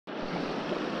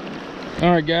All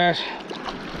right, guys,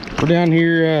 we're down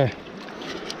here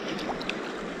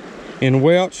in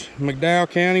Welch, McDowell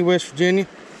County, West Virginia,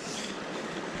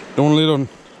 doing a little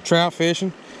trout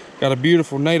fishing. Got a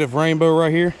beautiful native rainbow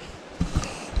right here.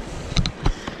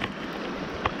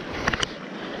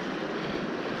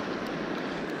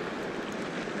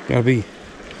 Gotta be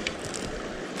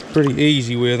pretty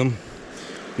easy with them.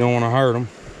 Don't want to hurt them.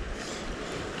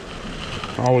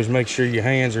 Always make sure your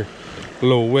hands are a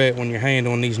little wet when you're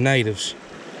handling these natives.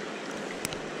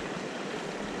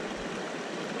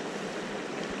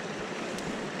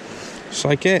 Just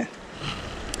like that.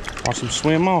 Watch him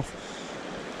swim off.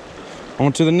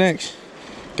 On to the next.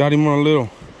 Got him on a little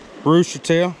rooster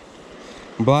tail.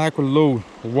 Black with a little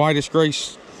whitish gray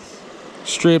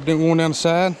strip going down the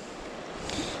side.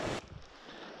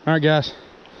 All right, guys.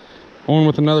 On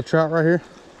with another trout right here.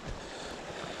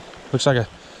 Looks like a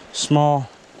small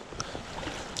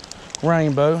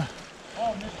rainbow.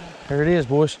 There it is,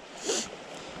 boys.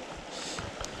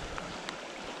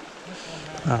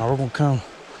 We're gonna come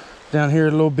down here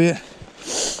a little bit.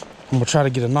 I'm gonna try to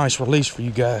get a nice release for you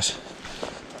guys.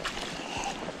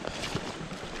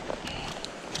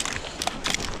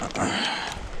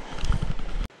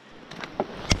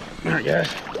 All right, guys.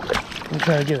 I'm gonna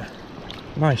try to get a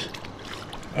nice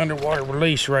underwater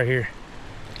release right here.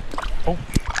 Oh.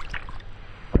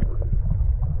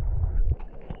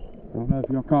 I don't know if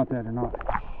y'all caught that or not.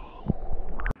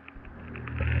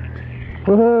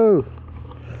 Woohoo!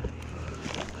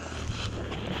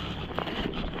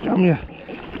 Got me a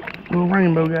little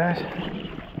rainbow, guys.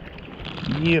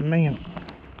 Yeah, man.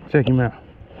 Check him out.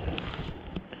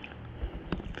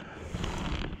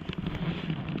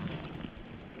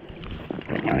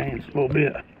 Got my hands a little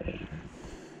bit.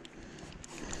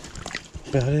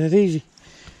 About that easy.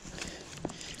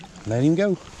 Let him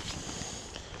go.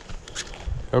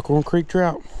 Elkhorn Creek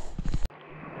trout.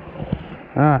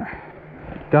 Alright.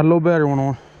 Got a little better one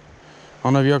on. I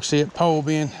don't know if y'all can see it. Pole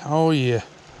bend. Oh yeah.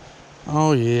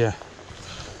 Oh yeah.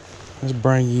 Let's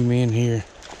bring him in here.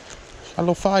 Got a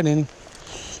little fight in him.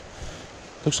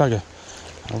 Looks like a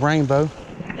rainbow.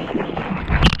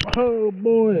 Oh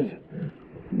boy.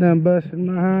 Done busted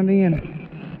my hind end.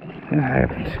 It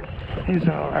happens. It's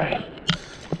alright.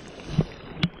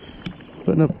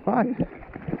 Putting up a fight.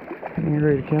 Ain't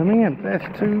ready to come in.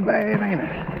 That's too bad, ain't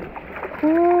it?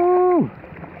 Woo!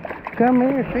 Come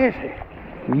here, fishy.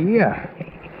 Yeah.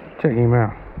 Check him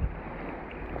out.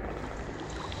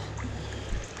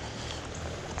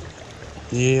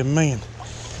 Yeah, man.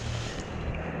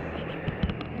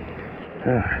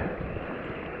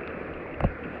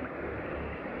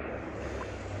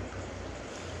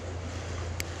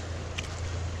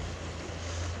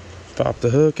 Pop the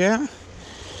hook out.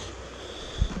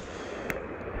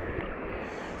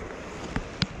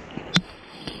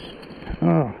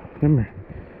 Oh, come here.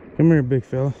 Come here, big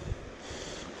fella.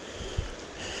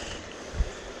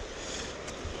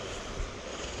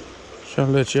 Try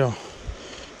to let y'all,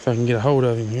 if I can get a hold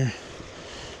of him here,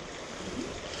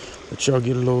 let y'all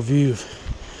get a little view of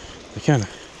the kind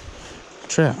of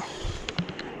trout.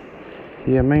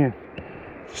 Yeah, man.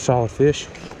 Solid fish.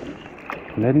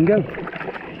 Let him go.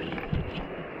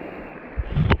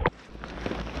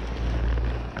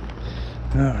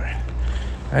 Alright.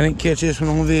 I didn't catch this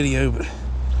one on video, but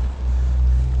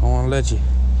I want to let you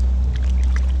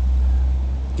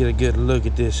get a good look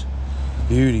at this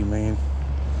beauty, man.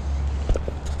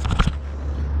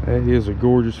 That is a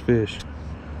gorgeous fish.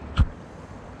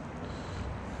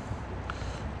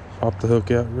 Pop the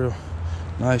hook out real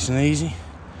nice and easy.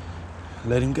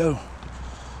 Let him go.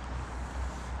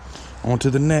 On to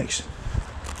the next.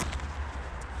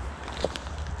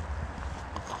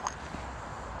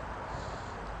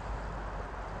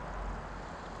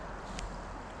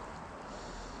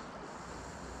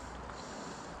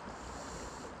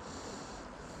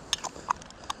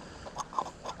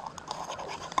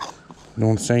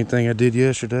 Doing the same thing I did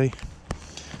yesterday.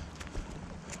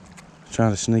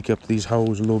 Trying to sneak up these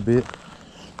holes a little bit.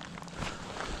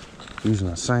 Using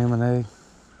a salmon egg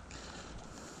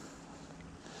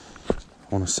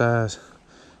on a size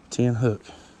 10 hook.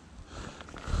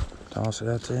 Toss it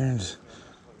out there and just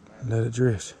let it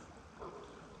drift.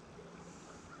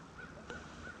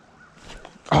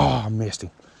 Oh, I missed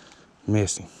him.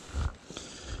 Missed him.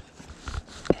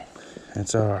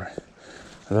 That's alright.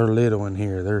 They're little in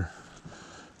here. They're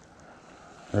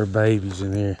babies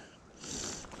in here.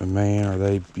 But man, are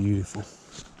they beautiful.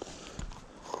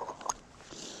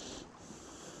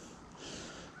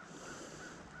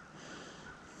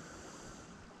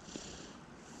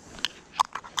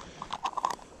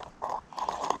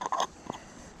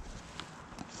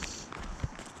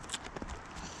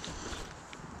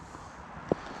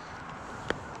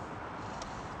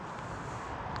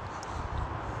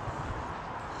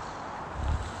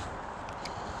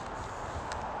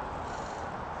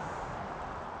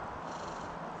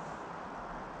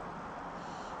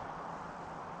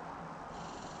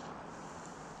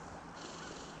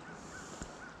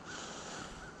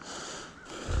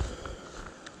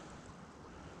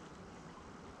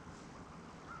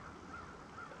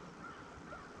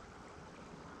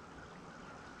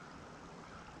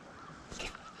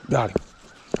 Got him.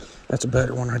 That's a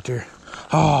better one right there.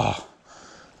 Oh,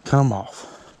 come off.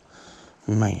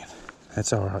 Man,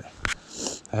 that's all right.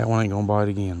 That one ain't gonna bite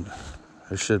again, but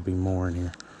there should be more in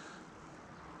here.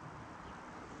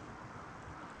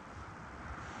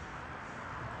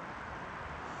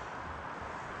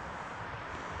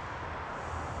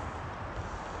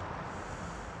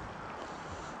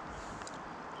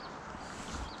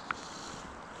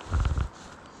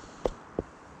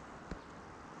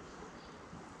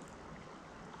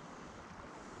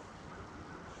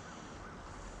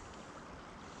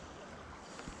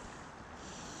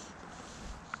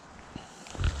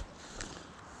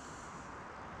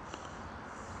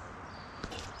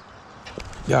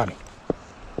 Got him.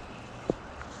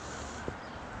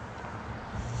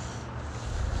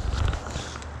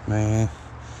 Man,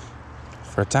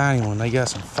 for a tiny one, they got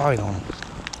some fight on them.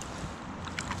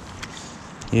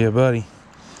 Yeah, buddy.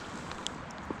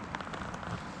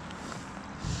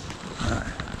 All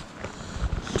right.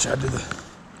 Try to do the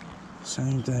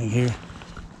same thing here.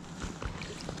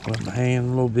 Let my hand a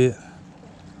little bit.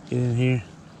 Get in here.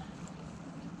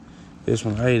 This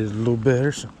one ate it a little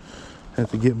better, so I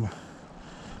have to get my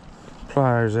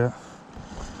pliers out.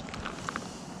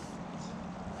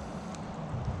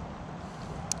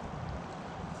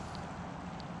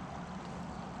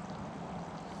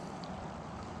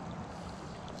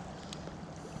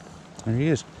 There he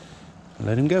is.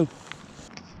 Let him go.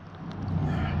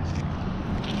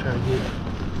 Try to get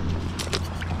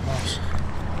us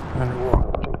underwater.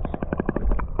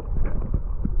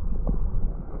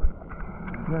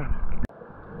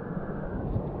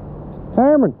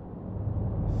 Salmon.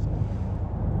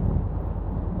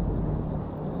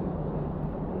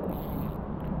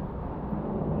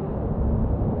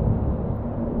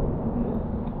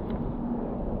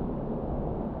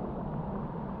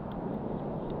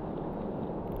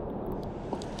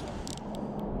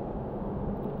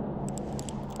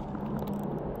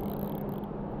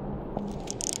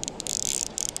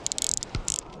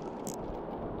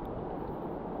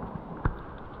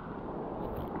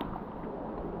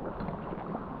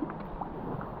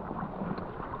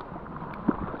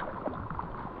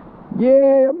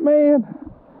 Yeah, man.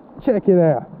 Check it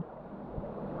out.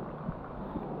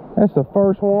 That's the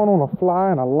first one on a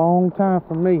fly in a long time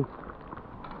for me.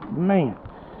 Man.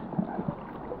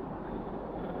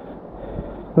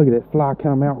 Look at that fly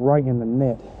come out right in the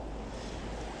net.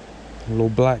 A little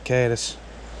black caddis.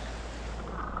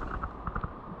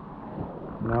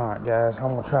 Alright guys,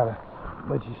 I'm gonna try to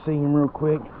let you see him real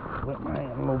quick. Wet my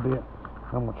hand a little bit.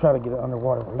 I'm gonna try to get an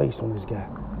underwater release on this guy.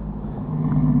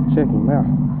 Check him out.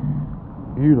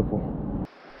 Beautiful.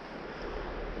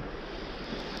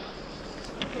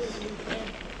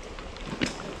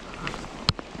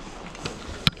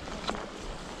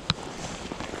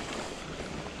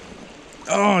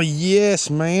 Oh yes,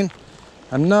 man.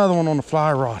 Another one on the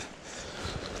fly rod.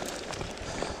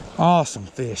 Awesome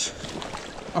fish.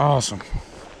 Awesome.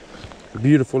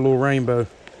 Beautiful little rainbow.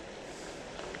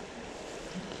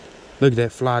 Look at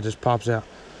that fly just pops out.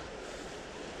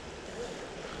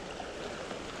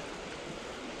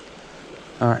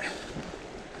 All right,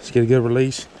 let's get a good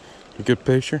release, a good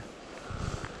picture.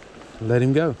 Let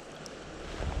him go.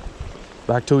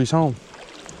 Back to his home.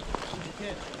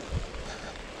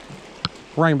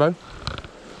 Rainbow.